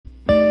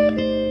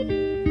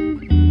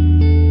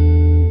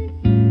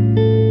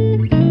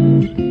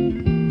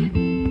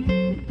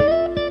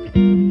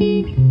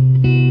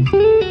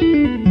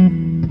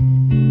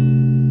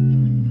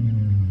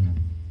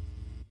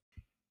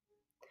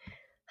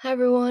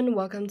everyone.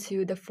 Welcome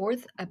to the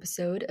fourth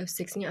episode of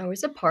 16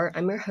 Hours Apart.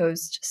 I'm your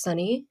host,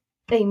 Sunny.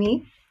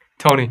 Amy.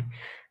 Tony.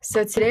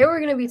 So today we're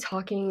going to be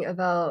talking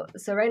about,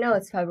 right now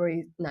it's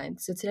February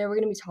 9th. So today we're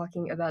going to be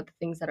talking about the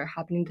things that are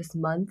happening this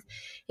month,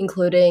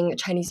 including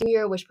Chinese New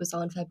Year, which was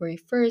on February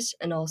 1st,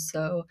 and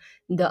also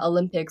the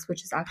Olympics,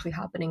 which is actually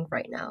happening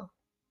right now.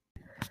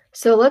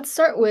 So let's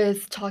start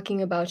with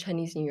talking about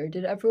Chinese New Year.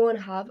 Did everyone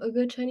have a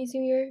good Chinese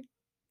New Year?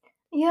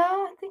 Yeah,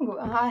 I think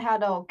I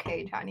had an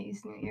okay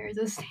Chinese New Year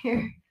this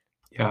year.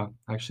 Yeah,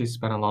 I actually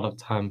spent a lot of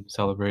time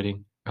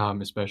celebrating,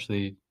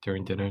 especially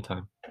during dinner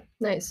time.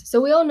 Nice. So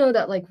we all know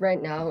that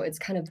right now it's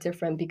kind of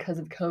different because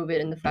of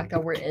COVID and the fact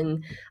that we're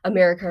in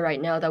America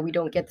right now, that we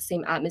don't get the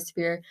same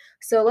atmosphere.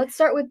 So let's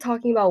start with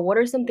talking about what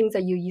are some things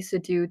that you used to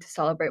do to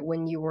celebrate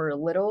when you were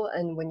little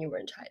and when you were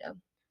in China.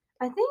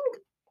 I think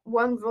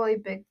one really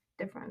big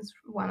difference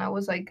when I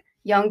was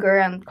younger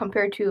and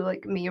compared to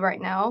me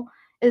right now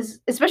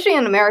is, especially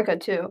in America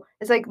too,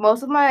 is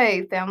most of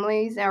my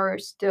families are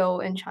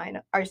still in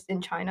China.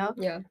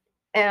 Yeah.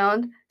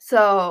 And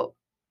so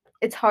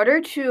it's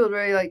harder to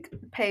really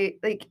pay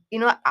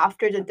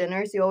after the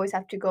dinners you always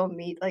have to go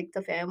meet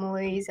the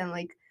families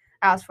and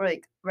ask for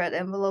red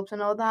envelopes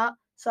and all that.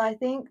 So I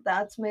think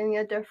that's mainly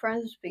a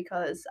difference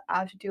because I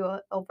have to do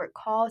it over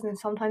calls, and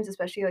sometimes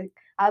especially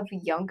I have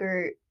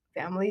younger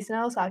families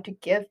now, so I have to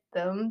give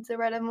them the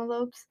red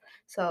envelopes.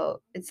 So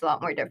it's a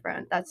lot more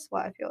different. That's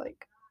what I feel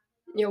like.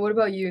 Yeah, what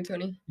about you,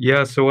 Tony?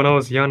 Yeah, so when I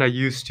was young, I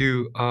used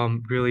to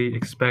really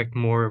expect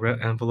more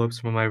envelopes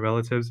from my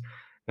relatives,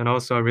 and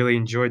also I really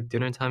enjoyed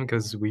dinner time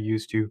because we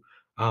used to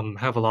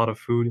have a lot of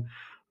food,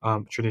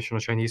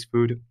 traditional Chinese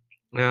food.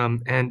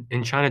 And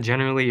in China,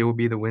 generally, it will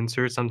be the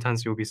winter.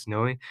 Sometimes it will be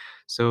snowing,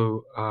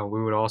 so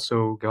we would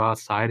also go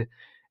outside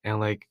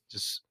and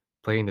just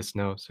play in the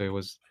snow. So it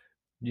was,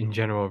 in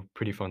general, a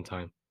pretty fun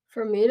time.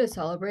 For me to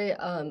celebrate,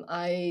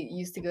 I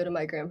used to go to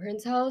my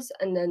grandparents' house,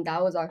 and then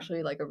that was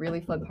actually a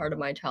really fun part of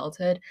my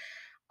childhood.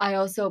 We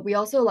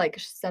also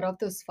set off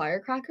those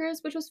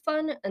firecrackers, which was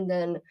fun, and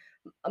then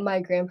my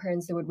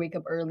grandparents, they would wake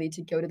up early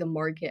to go to the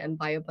market and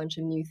buy a bunch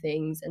of new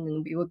things, and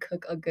then we would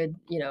cook a good,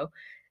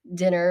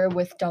 dinner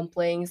with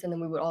dumplings, and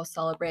then we would all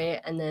celebrate,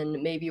 and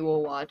then maybe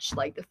we'll watch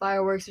the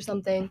fireworks or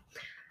something,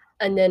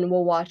 and then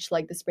we'll watch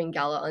the spring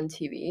gala on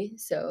TV.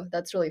 So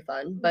that's really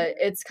fun. But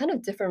it's kind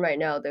of different right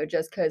now though,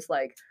 just because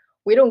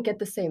we don't get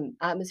the same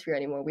atmosphere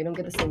anymore. We don't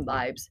get the same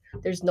vibes.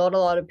 There's not a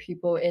lot of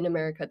people in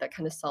America that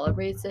kind of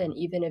celebrates it, and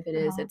even if it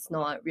is, it's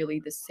not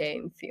really the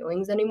same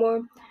feelings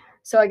anymore.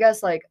 So I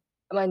guess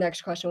my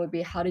next question would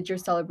be, how did your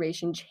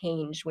celebration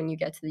change when you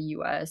get to the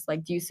US?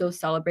 Do you still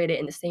celebrate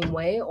it in the same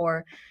way,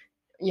 or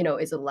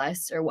is it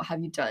less, or what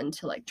have you done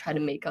to try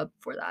to make up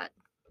for that?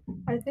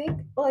 I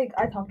think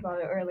I talked about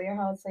it earlier,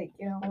 how it's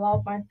a lot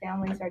of my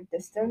families are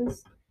distant,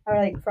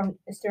 are from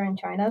Eastern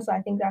China, so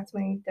I think that's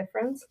my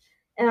difference.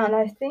 And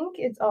I think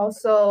it's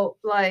also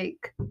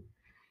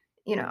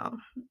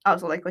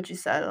also like what you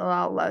said, a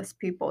lot less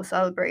people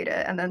celebrate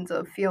it, and then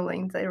the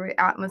feeling, the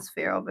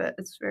atmosphere of it,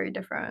 it's very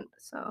different.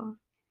 So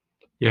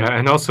Yeah,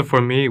 and also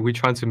for me, we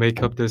try to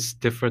make up this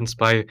difference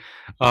by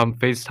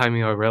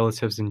FaceTiming our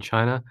relatives in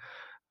China.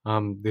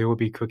 They will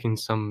be cooking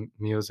some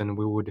meals, and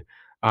we would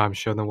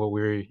show them what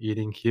we're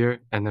eating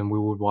here, and then we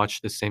would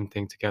watch the same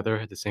thing together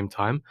at the same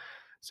time.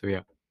 So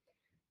yeah.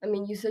 I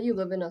mean, you said you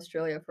live in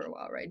Australia for a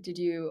while, right? Did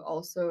you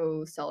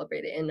also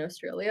celebrate it in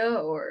Australia,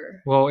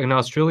 or? Well, in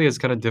Australia, it's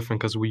kind of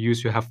different because we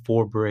used to have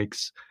 4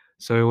 breaks.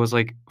 So it was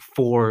like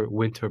 4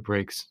 winter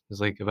breaks.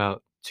 It's like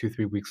about 2,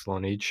 3 weeks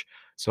long each.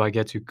 So I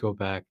get to go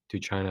back to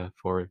China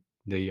for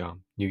the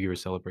New Year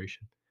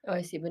celebration. Oh,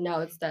 I see. But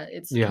now it's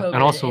Yeah, and COVID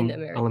in also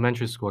America.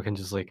 elementary school, I can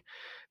just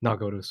not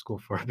go to school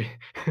for a bit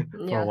for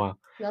a Yeah, while.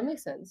 that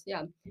makes sense.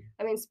 Yeah.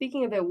 I mean,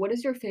 speaking of it, what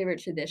is your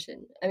favorite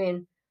tradition? I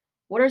mean,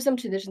 what are some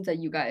traditions that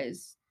you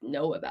guys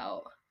know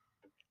about?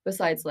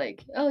 Besides,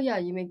 oh yeah,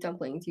 you make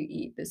dumplings, you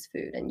eat this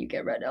food, and you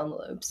get red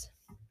envelopes.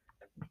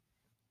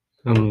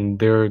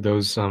 There are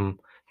those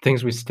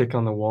things we stick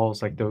on the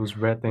walls, like those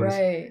red things,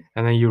 Right.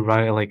 and then you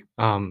write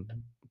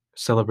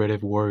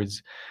celebrative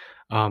words.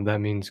 That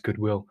means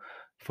goodwill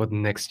for the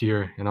next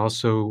year. And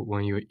also,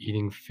 when you're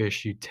eating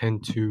fish, you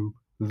tend to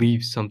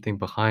leave something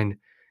behind.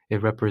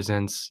 It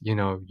represents,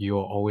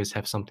 you'll always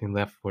have something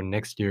left for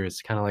next year.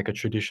 It's kind of like a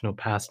traditional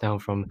pass down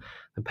from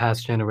the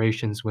past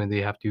generations when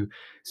they have to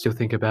still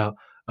think about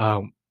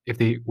if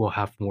they will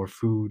have more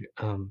food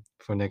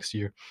for next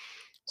year.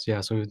 So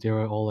yeah, so they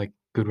are all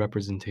good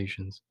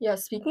representations. Yeah,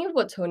 speaking of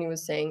what Tony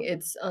was saying,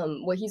 it's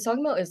what he's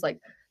talking about is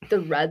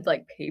the red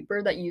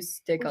paper that you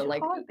stick we on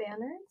should call it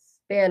banners.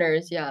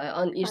 banners, yeah,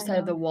 on each side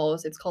of the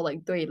walls. It's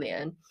called 对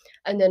联.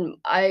 And then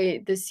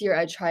this year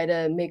I try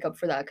to make up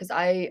for that because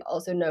I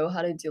also know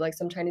how to do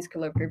some Chinese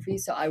calligraphy,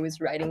 so I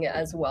was writing it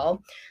as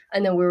well.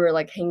 And then we were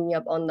hanging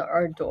up on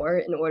our door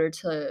in order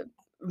to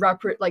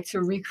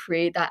to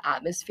recreate that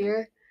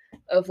atmosphere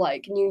of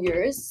New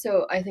Year's.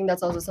 So I think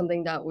that's also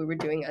something that we were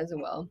doing as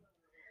well.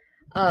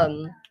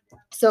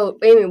 So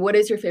Amy, what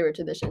is your favorite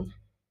tradition?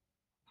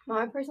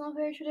 My personal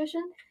favorite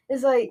tradition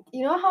is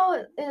you know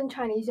how in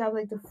Chinese you have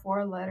the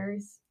 4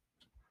 letters.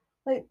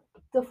 like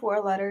the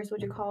 4 letters,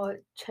 what you call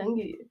it, 成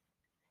语.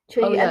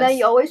 Oh, And then you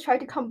yes. always try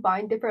to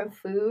combine different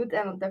foods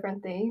and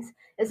different things.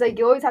 It's like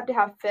you always have to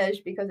have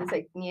fish because it's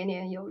like 年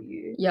年有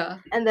余. Yeah.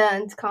 And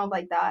then it's kind of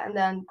like that. And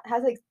then it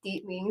has like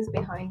deep meanings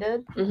behind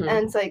it. Mhm.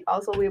 And it's like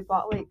also we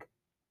bought like,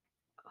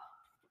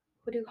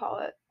 what do you call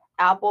it?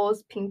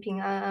 Apples, 平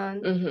平安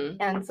安. Mhm.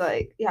 And it's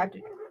like you have to,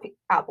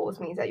 apples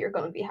means that you're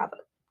gonna have a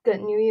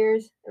good New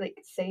Year's, like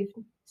safe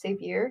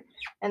year.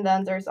 And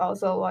then there's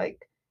also like,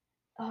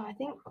 I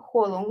think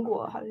火龙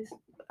果,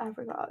 I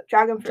forgot.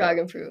 Dragon fruit.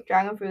 Dragon fruit.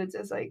 Dragon fruits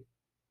is like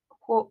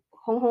红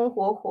红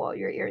火火,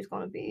 your ear is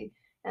gonna be.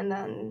 And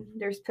then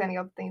there's plenty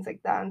of things like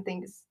that and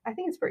things. I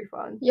think it's pretty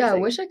fun. Yeah, It's I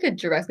like, wish I could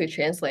directly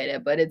translate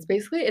it, but it's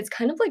basically it's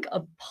kind of like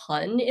a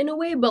pun in a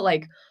way, but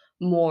like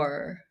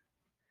more.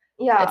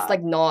 yeah, It's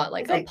like not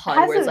like it's a like pun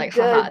has where it's a like,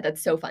 haha, good,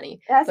 that's so funny.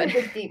 it has But a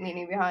good deep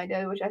meaning behind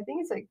it, which I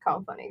think is like kind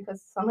of funny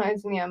because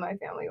sometimes me and my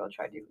family will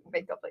try to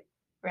make up like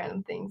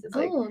random things. It's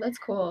like, oh, that's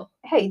cool.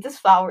 hey, this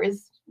flower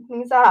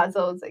means that,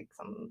 so it's like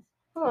some,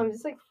 I don't know, it's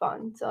just like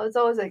fun. So it's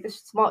always like a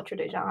small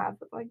tradition I have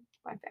with like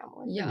my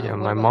family. Yeah. Yeah, What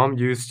my about? mom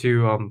used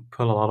to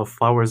put a lot of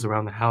flowers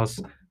around the house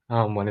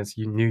when it's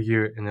New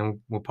Year, and then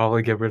we'll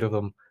probably get rid of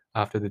them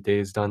after the day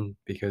is done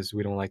because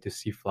we don't like to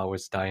see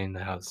flowers die in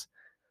the house.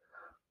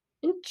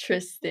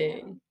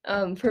 Interesting.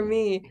 For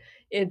me,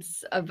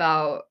 it's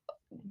about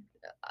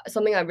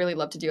something I really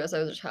loved to do as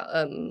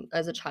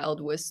a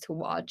child was to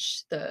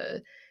watch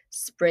the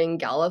Spring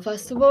Gala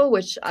Festival,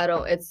 which I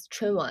don't it's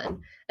Chunwan,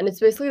 and it's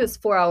basically this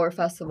 4-hour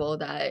festival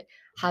that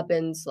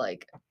happens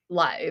like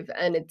live,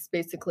 and it's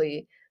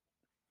basically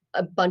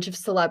a bunch of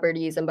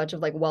celebrities and a bunch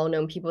of like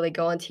well-known people. They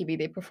go on TV,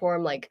 they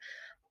perform like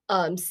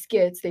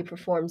skits, they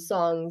perform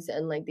songs,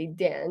 and like they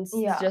dance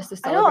Yeah, just to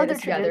I know celebrate it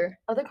together.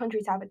 other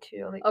countries have it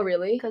too. Like, Oh,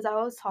 really? because I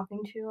was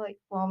talking to like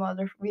one of my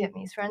other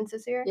Vietnamese friends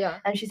this year, Yeah.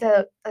 and she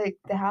said like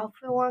they have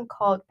the one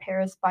called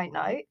Paris by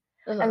Night,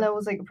 and Uh-huh. that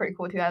was like pretty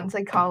cool too. And it's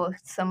like kind of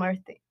similar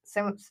thing,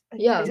 like,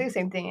 Yeah. basically the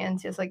same thing, and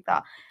it's just like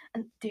that.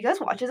 And do you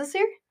guys watch it this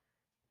year?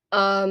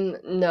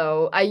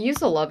 No. I used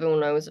to love it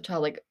when I was a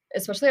child, like,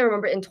 especially I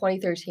remember in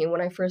 2013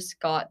 when I first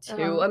got to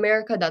Uh-huh.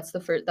 America, that's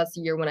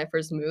the year when I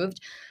first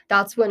moved.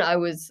 That's when I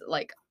was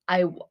like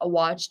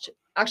watched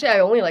actually I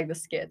only like the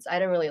skits. I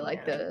didn't really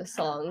like Yeah. the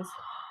songs.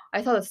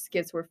 I thought the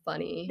skits were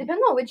funny.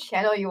 Depends on which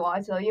channel you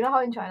watch, though. You know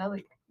how in China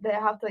like they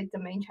have like the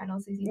main channel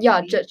CCTV.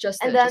 Yeah,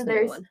 just and the then just the main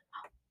there's one.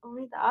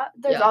 only that.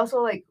 There's Yeah.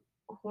 also like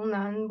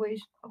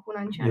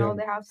Hunan channel.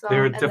 They have some.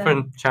 There are and then-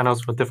 different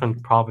channels for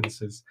different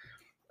provinces.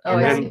 Oh,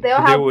 and I then see. they'll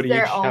they have would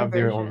their each own have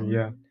their own, version.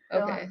 yeah.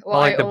 They'll Okay. have- Well,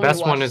 like I the only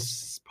best one watched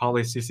is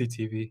probably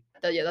CCTV.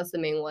 yeah, that's the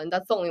main one.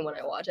 That's the only one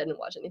I watch. I didn't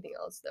watch anything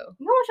else though.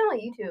 You can watch it on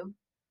YouTube.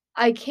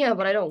 I can,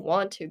 but I don't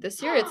want to.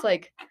 This year it's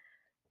like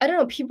I don't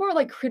know, people are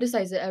like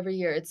criticize it every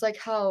year. It's like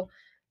how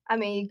I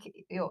mean,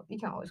 you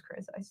can always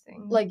criticize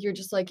things. like you're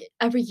just like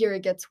every year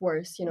it gets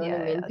worse, you know what I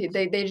Yeah, mean?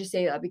 yeah, They just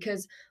say that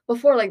because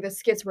before like the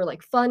skits were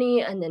like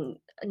funny and then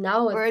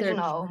now it's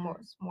original,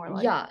 more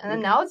like. yeah, And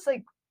then now it's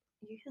like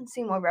you can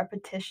see more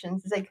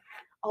repetitions. It's like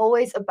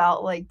always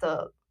about like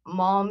the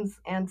moms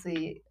and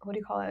the, what do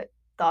you call it,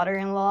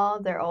 daughter-in-law.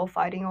 They're all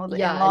fighting, all the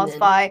Yeah, and in-laws then-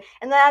 fight,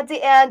 and then at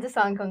the end the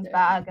son comes Yeah.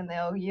 back and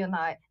they'll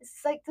unite.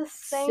 It's like the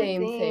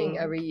same thing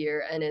every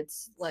year, and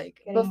it's like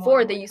getting more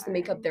before and they more used to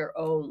make up tiring. their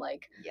own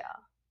like Yeah,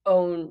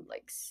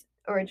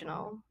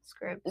 original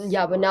scripts.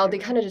 yeah, but or now they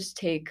whatever. kind of just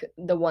take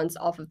the ones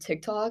off of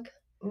TikTok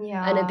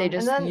Yeah, and then they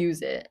just then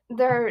use it.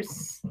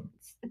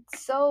 it's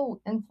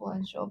so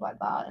influential by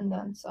that, and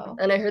then so.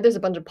 And I heard there's a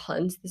bunch of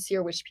puns this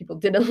year which people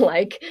didn't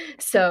like,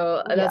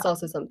 so that's Yeah.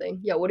 also something.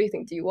 Yeah, what do you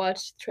think? Do you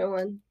watch Trail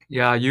One?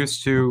 Yeah, I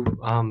used to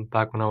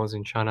back when I was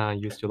in China, I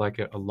used to like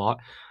it a lot.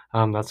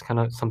 That's kind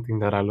of something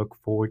that I look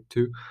forward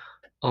to.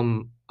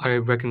 I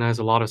recognize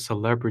a lot of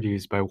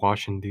celebrities by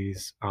watching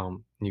these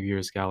New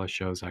Year's gala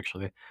shows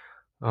actually.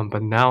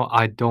 But now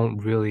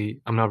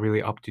I'm not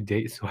really up to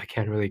date, so I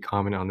can't really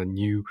comment on the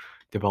new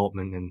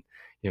development and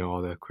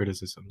all the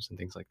criticisms and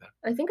things like that.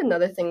 I think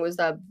another thing was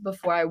that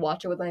before I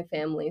watch it with my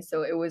family,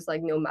 so it was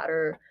like no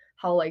matter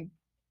how like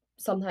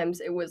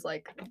sometimes it was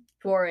like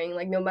boring,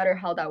 like no matter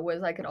how that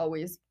was, I could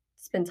always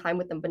spend time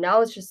with them. But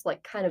now it's just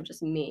like kind of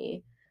just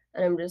me.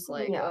 And I'm just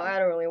like, Yeah. oh, I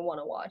don't really want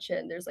to watch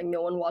it. There's like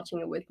no one watching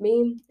it with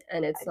me.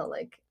 And it's not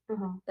like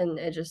and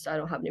it just I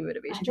don't have any I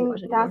motivation to think watch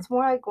it anymore. that's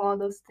more like one of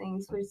those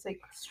things which like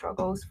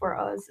struggles for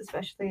us,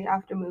 especially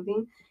after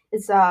moving,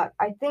 is that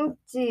I think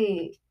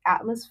the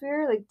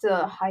atmosphere, like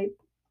the hype,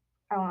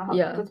 I don't know how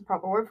Yeah. that's the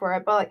proper word for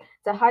it, but like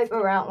the hype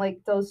around like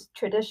those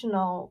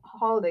traditional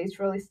holidays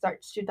really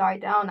starts to die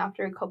down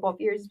after a couple of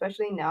years,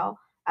 especially now.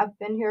 I've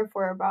been here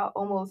for about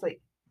almost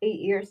like 8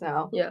 years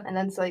now. Yeah. And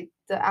then it's like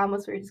the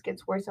atmosphere just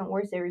gets worse and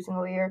worse every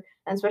single year.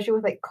 And especially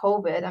with like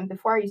COVID, and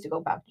before I used to go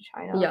back to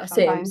China. Yeah,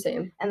 sometimes.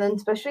 same. And then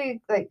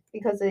especially like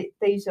because they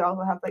used to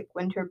also have like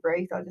winter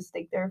breaks, I'll just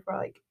stay there for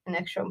like an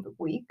extra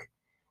week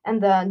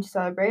and then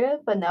celebrate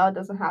it. But now it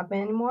doesn't happen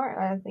anymore.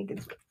 I think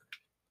it's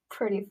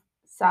pretty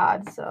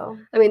sad. So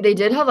I mean, they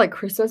did have like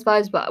Christmas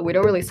vibes, but we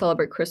don't really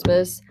celebrate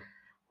Christmas.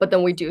 But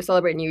then we do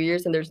celebrate New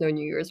Year's and there's no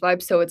New Year's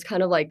vibe. So it's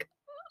kind of like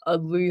a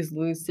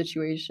lose-lose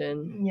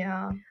situation.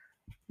 Yeah.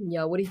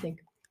 Yeah, what do you think?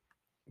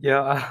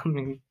 Yeah, I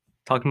mean,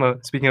 talking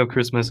about speaking of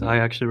Christmas, I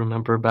actually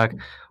remember back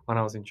when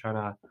I was in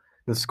China,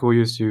 the school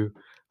used to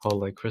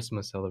hold like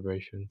Christmas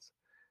celebrations.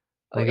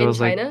 Oh, Like it in was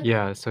like China?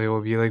 yeah, so it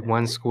will be like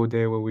one school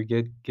day where we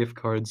get gift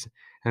cards,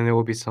 and there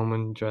will be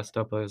someone dressed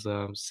up as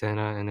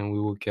Santa, and then we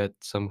will get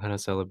some kind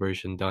of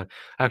celebration done.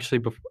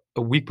 Actually,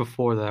 a week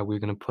before that, we're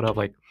gonna put up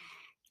like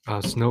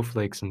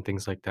snowflakes and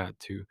things like that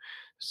to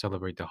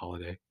celebrate the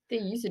holiday. They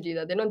used to do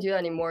that. They don't do that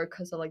anymore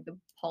because of, like, the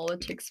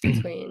politics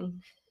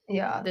between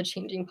Yeah. the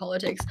changing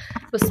politics.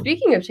 But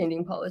speaking of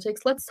changing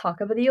politics, let's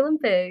talk about the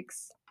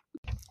Olympics.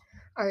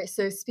 Alright,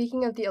 so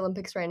speaking of the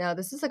Olympics right now,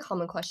 this is a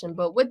common question,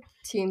 but what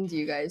team do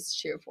you guys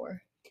cheer for?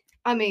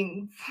 I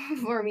mean,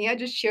 for me, I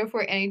just cheer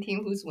for any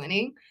team who's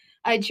winning.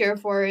 I cheer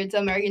for the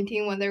American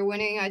team when they're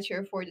winning. I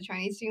cheer for the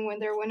Chinese team when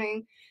they're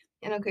winning,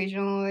 and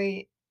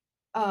occasionally,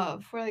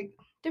 for like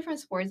different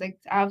sports, like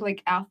I have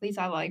like athletes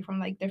I like from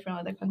like different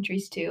other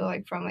countries too,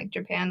 like from like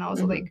Japan,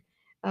 also Mhm. like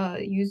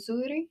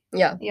Yuzuri.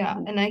 Yeah. Yeah,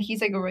 and then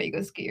he's like a really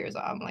good skier, so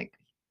I'm like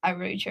I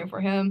really cheer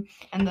for him.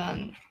 And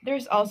then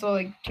there's also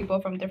like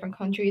people from different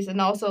countries, and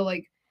also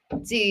like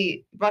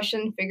the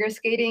Russian figure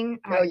skating.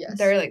 Oh, yes.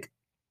 They're like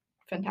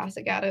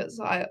fantastic at it,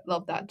 so I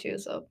love that too.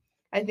 So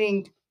I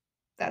think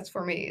that's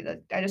for me.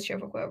 That I just cheer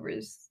for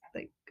whoever's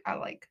like I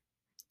like.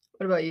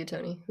 What about you,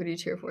 Tony? Who do you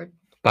cheer for?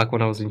 Back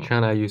when I was in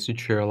China, I used to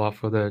cheer a lot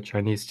for the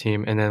Chinese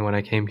team, and then when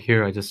I came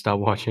here, I just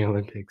stopped watching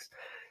Olympics.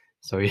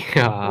 So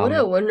yeah, What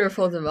a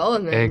wonderful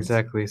development.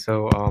 exactly.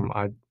 So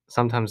I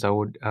sometimes I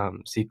would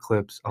see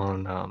clips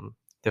on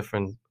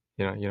different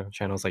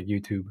channels like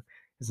YouTube.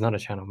 It's not a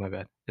channel, my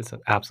bad. It's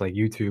apps like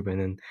YouTube, and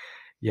then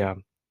yeah.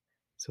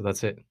 So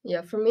that's it.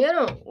 Yeah, for me, I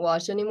don't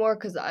watch anymore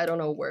because I don't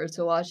know where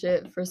to watch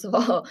it, first of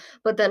all.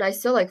 But then I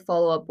still like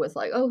follow up with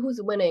like, oh,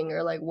 who's winning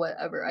or like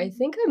whatever. I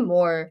think I'm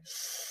more.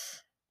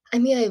 I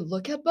mean, I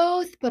look at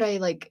both, but I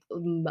like,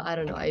 I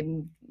don't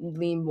know.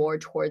 Lean more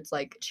towards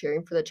like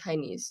cheering for the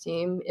Chinese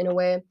team in a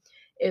way.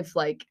 If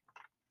like,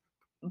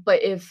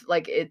 but if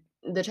like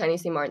the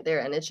Chinese team aren't there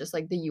and it's just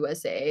like the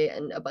USA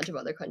and a bunch of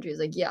other countries,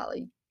 like yeah,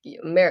 like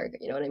America,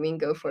 you know what I mean?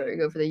 Go for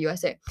the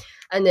USA.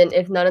 And then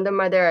if none of them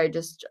are there, I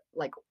just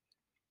like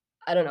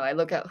I don't know, I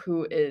look at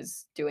who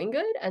is doing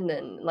good, and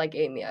then, like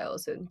Amy, I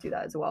also do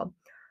that as well.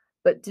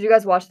 But did you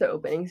guys watch the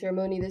opening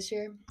ceremony this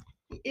year?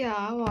 Yeah,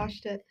 I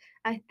watched it.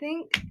 I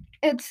think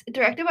it's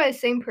directed by the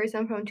same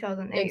person from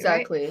 2008, right?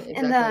 Exactly,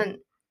 And exactly. then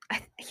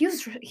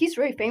he's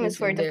really famous He's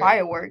for the very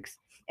fireworks.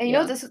 And you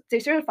know yeah.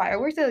 this year the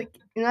fireworks are like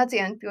at the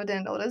end people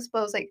didn't notice, but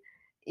it was like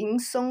银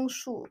松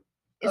树.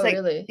 It's Oh, like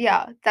really?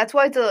 yeah, that's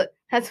why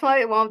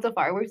one of the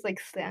fireworks like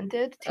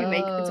slanted to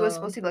make it was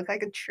supposed Oh. to look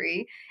like a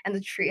tree, and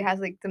the tree has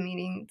like the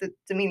meaning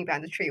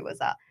behind the tree was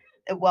that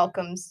it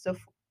welcomes the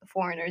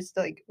foreigners,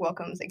 like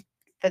welcomes like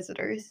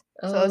visitors.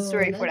 So it's Oh,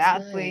 really for the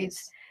that's athletes.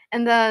 nice.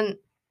 And then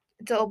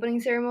the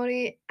opening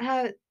ceremony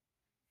had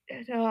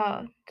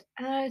uh,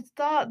 and I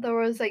thought there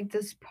was like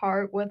this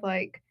part with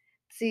like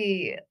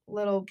the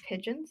little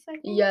pigeons, I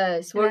think,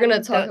 Yes, and we're gonna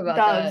then talk about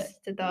that.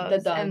 the The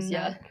doves, doves, and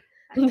yeah.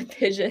 The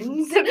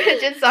pigeons. the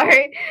pigeons.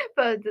 Sorry,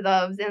 but the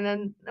doves, and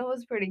then it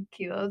was pretty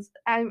cute.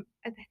 I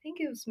think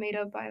it was made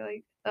up by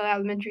like the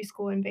elementary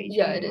school in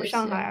Yeah, it Beijing or is, yeah.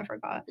 Shanghai. I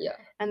forgot, Yeah.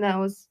 and that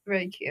was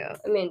really cute.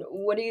 I mean,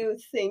 what do you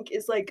think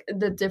is, like,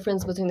 the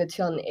difference between the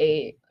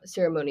 2008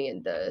 ceremony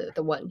and the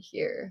one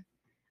here?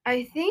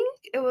 I think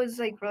it was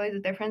like really the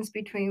difference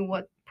between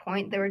what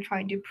point they were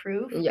trying to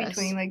prove between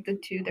Yes. like the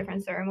two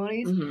different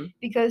ceremonies, Mhm.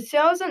 because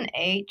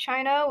 2008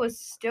 China was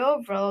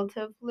still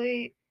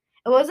relatively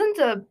it wasn't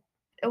a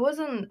it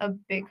wasn't a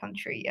big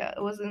country yet.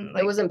 It wasn't It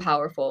like wasn't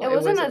powerful, it it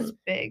wasn't as wasn't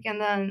big, and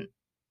then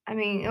I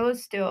mean it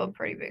was still a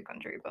pretty big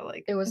country, but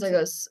like it was it's like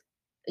a s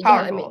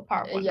yeah, I mean,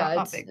 powerful, yeah,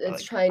 not big, but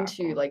it's like trying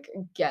to, powerful. like,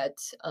 get,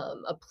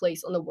 a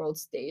place on the world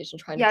stage and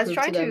trying to Yeah, it's prove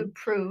to trying to them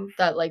prove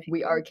that, like,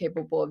 we are people.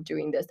 capable of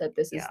doing this, that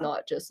this is Yeah,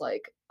 not just,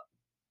 like,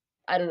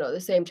 I don't know, the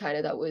same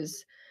China that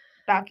was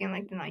back in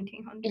like the yeah,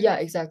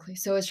 1900s. exactly,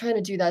 so it's trying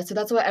to do that, so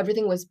that's why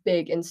everything was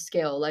big in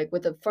scale, like,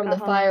 with the from Uh the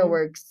huh.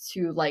 fireworks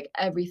to, like,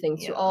 everything,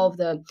 to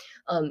Yeah.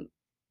 um,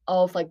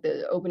 all of, like,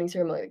 the opening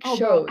ceremony, like, Oh,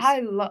 bro, shows.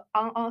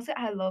 honestly,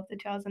 I love the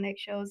 2008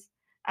 shows.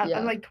 I'm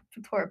Yeah. like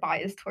toward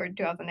biased toward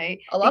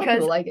 2008 A lot of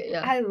people because like it,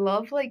 yeah. I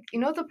love like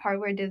the part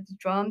where I did the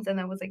drums and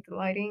then was like the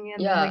lighting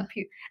and then Yeah,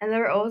 like and they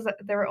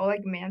were all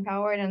like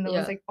manpower and it was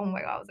yeah, like oh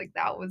my god, I was like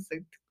that was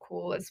like the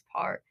coolest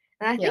part.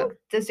 And I yeah. think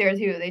this year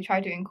too they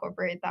tried to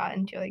incorporate that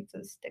into like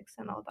the sticks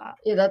and all that.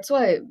 Yeah, that's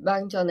why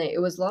back in 2008, it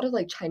was a lot of,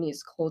 like,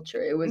 Chinese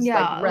culture. It was, like,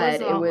 Yeah, it was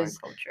red, a it lot more was,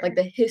 like, culture.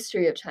 the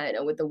history of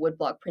China with the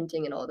woodblock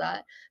printing and all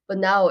that. But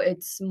now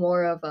it's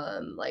more of,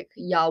 like,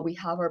 yeah, we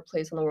have our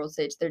place on the world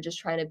stage. They're just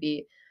trying to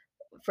be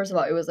first of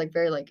all, it was, like,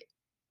 very, like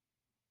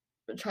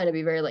trying to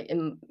be very, like,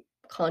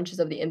 conscious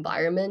of the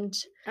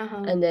environment, Uh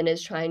huh. and then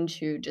is trying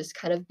to just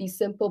kind of be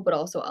simple, but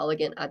also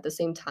elegant at the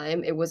same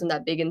time. It wasn't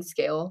that big in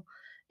scale.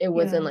 It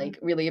wasn't, Yeah. like,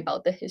 really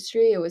about the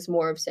history. It was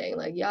more of saying,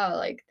 like, "Yeah,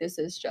 like, this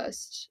is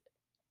just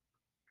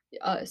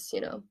us,"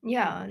 you know?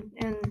 Yeah,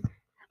 and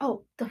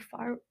oh,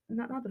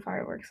 not the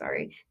fireworks,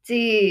 sorry.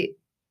 The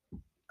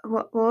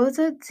what was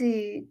it?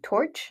 The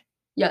torch?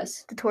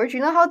 Yes. The torch. You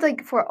know how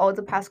like for all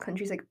the past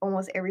countries, like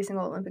almost every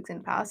single Olympics in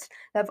the past,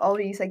 they've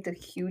always used like the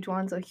huge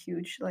ones, a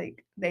huge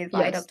like they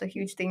light up Yes. the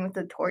huge thing with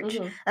the torch.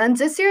 Mhm. And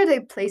this year they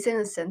placed it in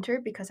the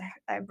center because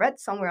I read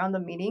somewhere on the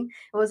meeting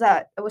it was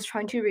that it was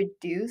trying to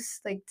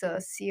reduce like the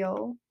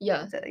CO,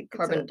 Yeah. the like it's a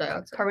Carbon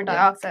dioxide. carbon Yeah.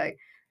 dioxide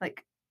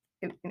like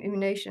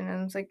emission,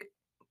 and it's like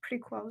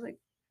pretty cool. I was like,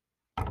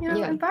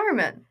 Yeah.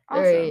 environment,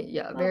 Very, awesome,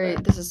 yeah, love very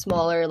it. this is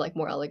smaller, like,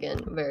 more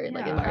elegant, very,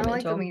 like, Yeah, I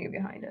like the environmental. meaning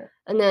behind it.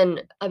 And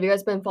then, have you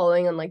guys been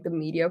following on, like, the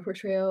media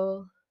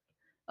portrayal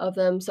of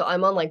them? So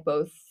I'm on, like,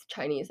 both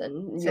Chinese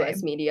and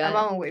US Same. I'm media.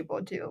 on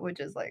Weibo too, which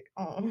is like,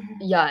 oh.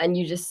 Yeah, and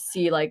you just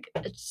see, like,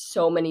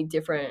 so many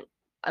different,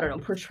 I don't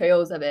know,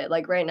 portrayals of it.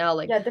 Like, right now,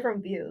 Yeah,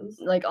 different views.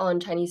 like, on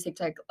Chinese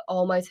TikTok,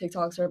 all my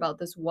TikToks are about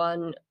this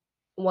one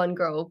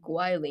girl, Gu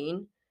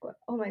Aileen,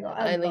 Oh my god,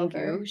 I Eileen love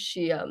her. Gu.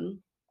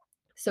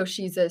 So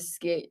she's a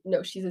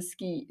she's a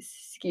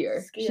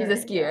skier. She's a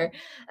Skier, yeah. skier,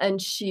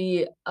 and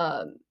she,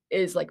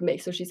 is, like,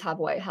 mixed, so she's half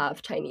white,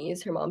 half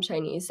Chinese, her mom's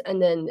Chinese,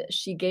 and then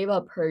she gave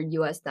up her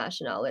US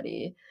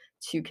nationality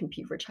to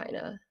compete for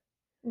China,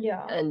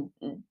 Yeah. and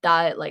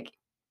that, like,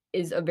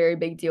 is a very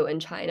big deal in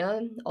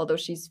China, although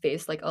she's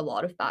faced, like, a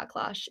lot of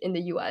backlash in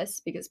the US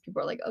because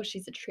people are like, "Oh,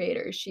 she's a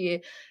traitor.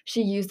 She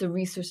used the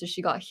resources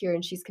she got here,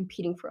 and she's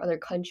competing for other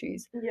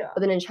countries." Yeah.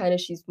 But then in China,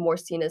 she's more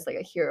seen as, like,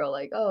 a hero,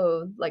 like,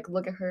 "Oh, like,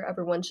 look at her,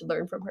 everyone should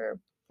learn from her."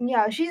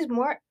 Yeah, she's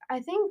more I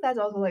think that's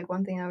also, like,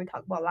 one thing that we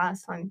talked about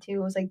last time too,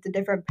 was, like, the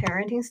different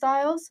parenting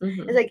styles.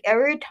 It's, Mhm. like,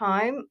 every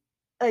time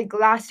like,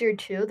 last year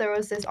too, there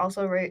was this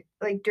also right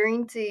like,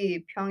 during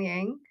the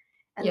Pyongyang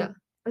and Yeah.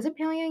 was it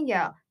Pyongyang?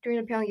 Yeah, during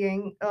the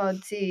Pyongyang,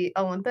 the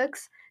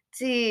Olympics,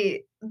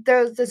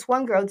 there's this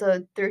one girl,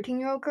 the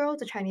 13-year-old girl,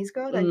 the Chinese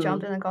girl that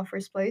jumped Mm. and then got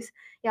 1st place.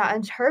 Yeah,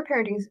 and her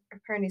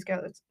parenting skill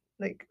is,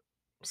 like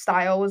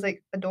style was,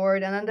 like,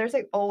 adored, and then there's,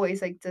 like,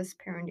 always, like, this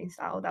parenting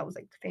style that was,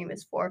 like,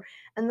 famous for.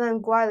 And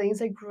then Guilin is,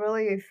 like,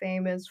 really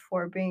famous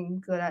for being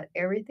good at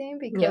everything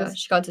Yeah, because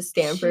she got to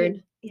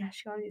Stanford.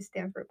 she got into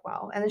Stanford,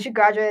 wow, and then she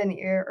graduated an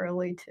year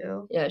early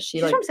too. Yeah, she,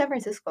 She's like from San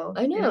Francisco,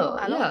 I you know? know,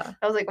 I know yeah.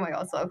 I was like, "Oh my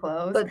god, so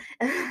close." But,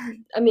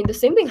 I mean, the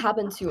same thing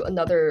happened to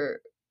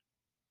another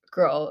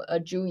girl,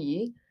 Ju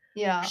Yi.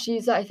 Yeah.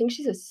 She's I think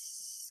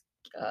she's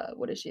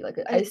what is she, like,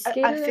 an A ice a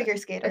a skater? figure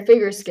A skater,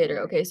 figure figure skater,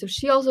 skater. okay, so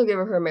she also gave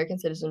her her American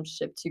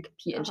citizenship to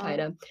compete in Uh-huh.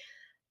 China.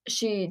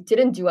 She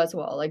didn't do as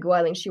well, like,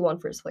 Guilin, she won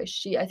 1st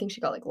place. I think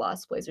she got, like,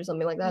 last place or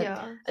something like that,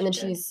 Yeah, and she then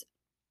did.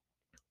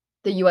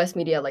 the US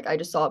media, like, I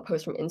just saw a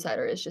post from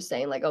Insider, it's just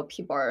saying, like, "Oh,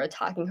 people are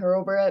attacking her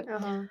over it."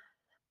 Uh-huh.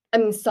 I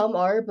mean, some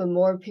are, but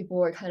more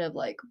people are kind of,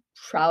 like,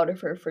 proud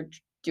of her for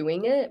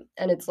doing it,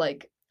 and it's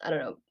like, I don't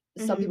know,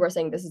 some people Mhm. are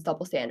saying this is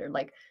double standard,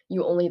 like,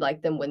 you only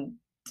like them when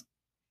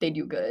they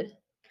do good,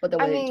 but then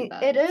I when they do mean,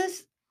 bad, it it's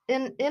is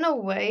in a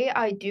way,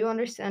 I do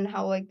understand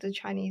how, like, the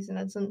Chinese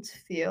innocents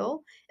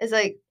feel. It's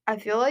like, I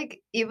feel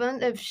like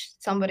even if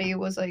somebody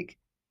was, like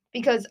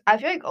because I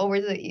feel like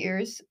over the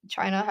years,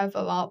 China have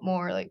a lot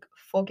more, like,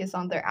 focus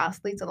on their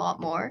athletes a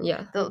lot more.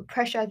 yeah. The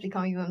pressure has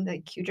become even,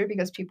 like, huger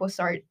because people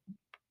start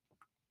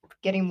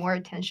getting more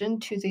attention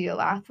to the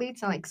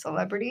athletes and, like,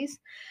 celebrities.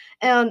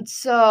 And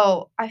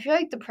so, I feel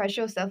like the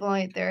pressure is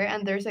definitely there,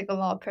 and there's, like, a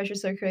lot of pressure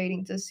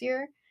circulating this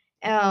year,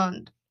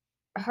 and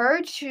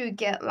her to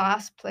get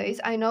last place,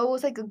 I know it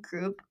was, like, a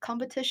group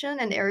competition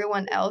and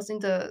everyone else in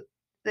the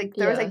like,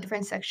 there was, like, Yeah.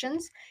 different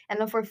sections, and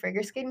then for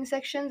figure skating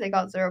section, they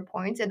got 0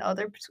 points, and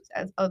other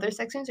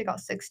sections, they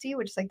got 60,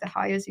 which is, like, the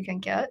highest you can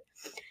get.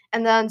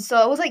 And then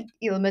so it was, like,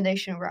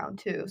 elimination round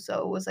too,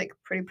 so it was, like,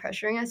 pretty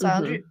pressuring, and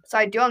Mhm. so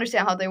I do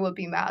understand how they would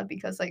be mad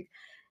because, like,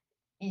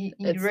 you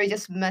It's really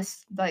just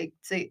missed, like,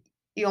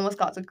 you almost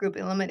got the group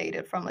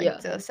eliminated from, like,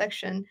 yeah. the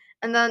section,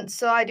 and then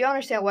so I do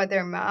understand why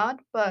they're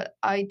mad, but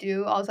I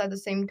do also at the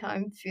same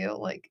time feel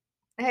like,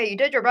 "Hey, you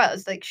did your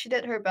best." Like, she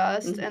did her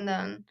best, Mhm. and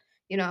then,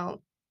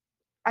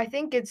 I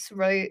think it's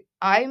really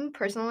I'm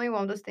personally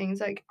one of those things,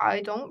 like,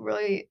 I don't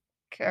really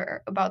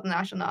care about the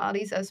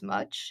nationalities as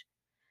much.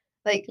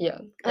 Like Yeah.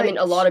 I mean,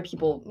 like, a lot sh of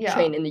people yeah.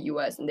 train in the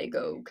US and they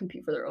go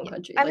compete for their own Yeah.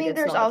 country, I like, mean, it's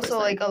there's not the first also,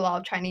 like, time. a lot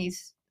of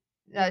Chinese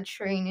that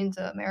train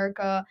into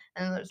America,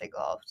 and then there's, like,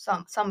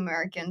 some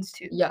Americans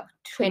to Yeah,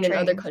 who train in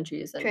other train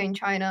countries and train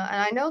China,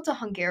 and I know the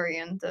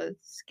Hungarian, the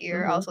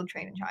skier mhm, also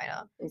train in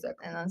China,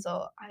 exactly. and then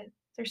so I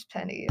there's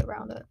plenty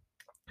around it.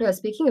 Yeah,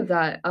 speaking of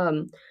that,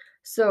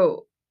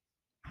 so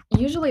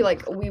usually,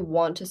 like, we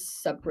want to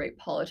separate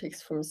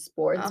politics from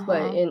sports,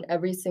 but Uh-huh. in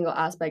every single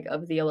aspect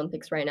of the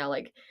Olympics right now,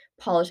 like,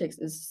 politics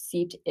is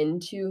seeped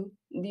into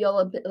the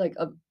Olympics,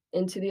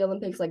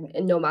 like,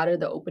 and no matter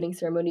the opening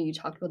ceremony, you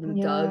talked about the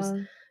doves,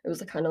 Yeah. it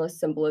was a kinda like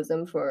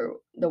symbolism for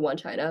the One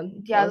China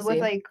Yeah, with,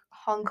 policy, like,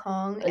 Hong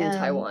Kong and and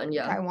Taiwan,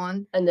 yeah,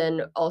 Taiwan. and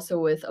then also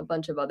with a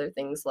bunch of other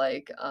things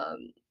like,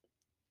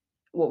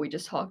 what we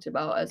just talked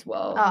about as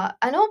well.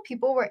 I know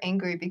people were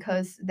angry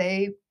because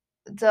the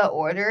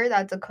order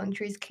that the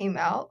countries came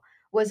out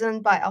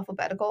wasn't by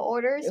alphabetical It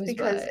orders was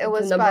because by it the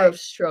was number by of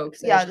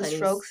strokes in a yeah, the Chinese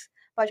strokes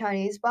by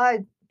Chinese,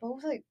 but I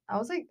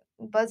was like,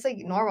 but it's like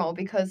normal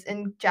because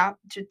in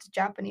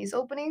Japanese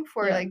opening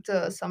for Yeah, like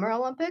the Summer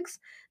Olympics,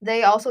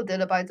 they also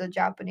did it by the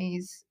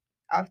Japanese.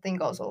 I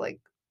think also like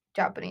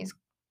Japanese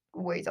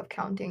ways of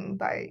counting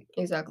by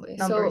exactly.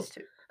 numbers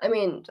So, too. I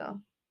mean, So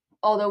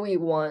although we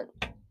want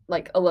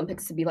like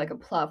Olympics to be like a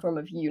platform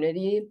of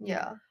unity,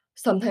 yeah.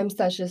 sometimes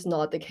that's just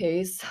not the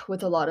case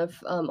with a lot of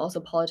also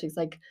politics,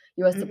 like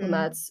U.S. Mm-hmm.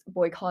 diplomats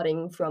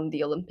boycotting from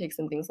the Olympics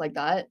and things like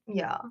that.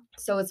 Yeah.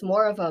 So it's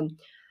more of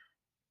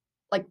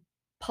like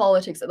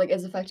politics, like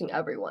it's affecting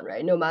everyone,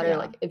 right? No matter Yeah.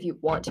 like if you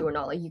want to or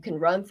not, like you can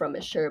run from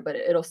it, sure, but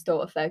it'll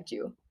still affect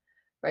you,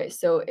 right?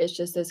 So it's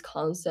just this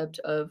concept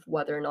of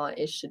whether or not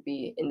it should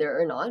be in there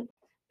or not.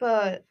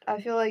 But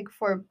I feel like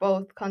for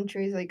both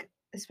countries, like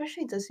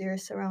especially this year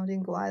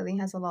surrounding Guiley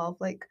has a lot of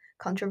like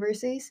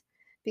controversies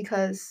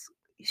because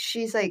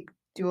she's like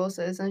dual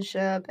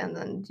citizenship, and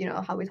then you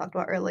know how we talked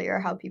about earlier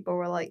how people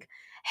were like,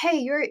 "Hey,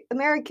 you're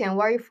American.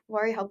 Why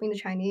are you helping the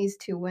Chinese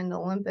to win the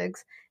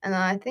Olympics?" And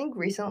then I think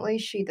recently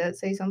she did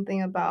say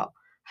something about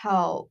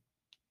how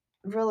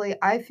really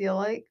I feel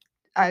like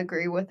I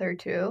agree with her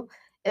too.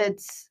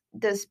 It's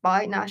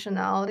despite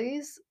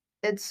nationalities,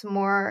 it's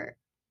more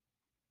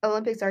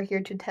Olympics are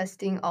here to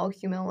testing all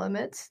human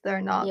limits.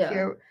 They're not Yeah.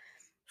 here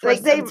like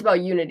First, they it's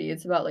about unity.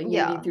 It's about like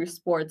unity yeah. through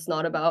sports,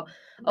 not about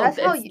oh, That's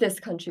how it's you this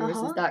country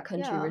versus uh-huh. that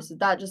country Yeah. versus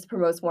that just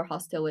promotes more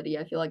hostility.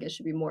 I feel like it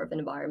should be more of an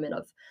environment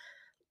of,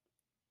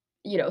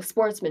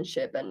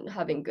 sportsmanship and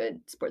having good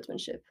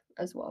sportsmanship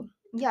as well.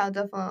 Yeah,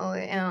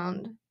 definitely.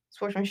 And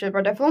sportsmanship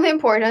are definitely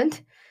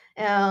important.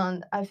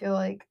 And I feel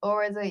like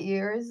over the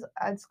years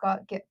it's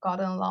gotten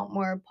a lot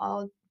more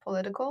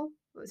political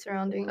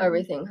surrounding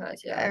Everything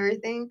has, yeah.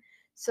 everything.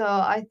 So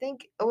I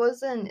think it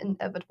was an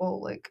inevitable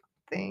like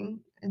thing.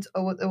 It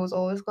was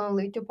always going to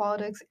lead to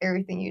politics.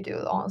 Everything you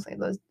do honestly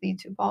does lead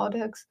to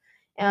politics.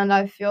 And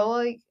I feel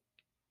like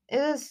it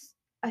is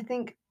I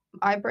think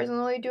I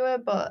personally do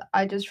it, but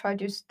I just try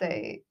to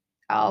stay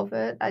out of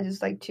it. I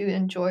just like to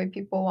enjoy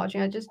people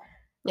watching.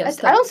 Yeah, I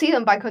step don't see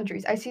them by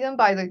countries. I see them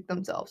by like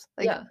themselves.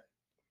 yeah,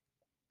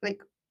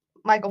 Like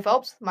Michael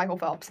Phelps.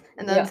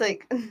 And then it's yeah.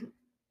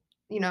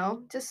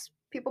 like just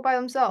people by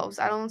themselves.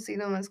 I don't see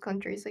them as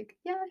countries. Like,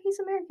 yeah, he's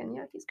American.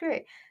 Yeah, he's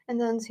great. And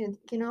then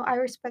I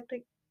respect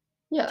like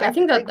Yeah, I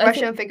think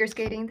Russian figure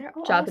skating. They're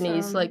all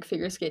Japanese, awesome. like,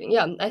 figure skating.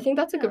 Yeah, I think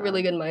that's, like, a Yeah.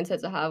 really good mindset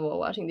to have while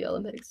watching the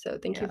Olympics, so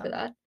thank you Yeah. for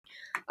that.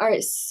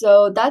 Alright,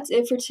 so that's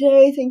it for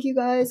today. Thank you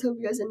guys. Hope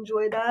you guys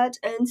enjoyed that,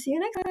 and see you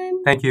next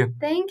time. Thank you.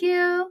 Thank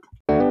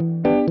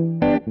you.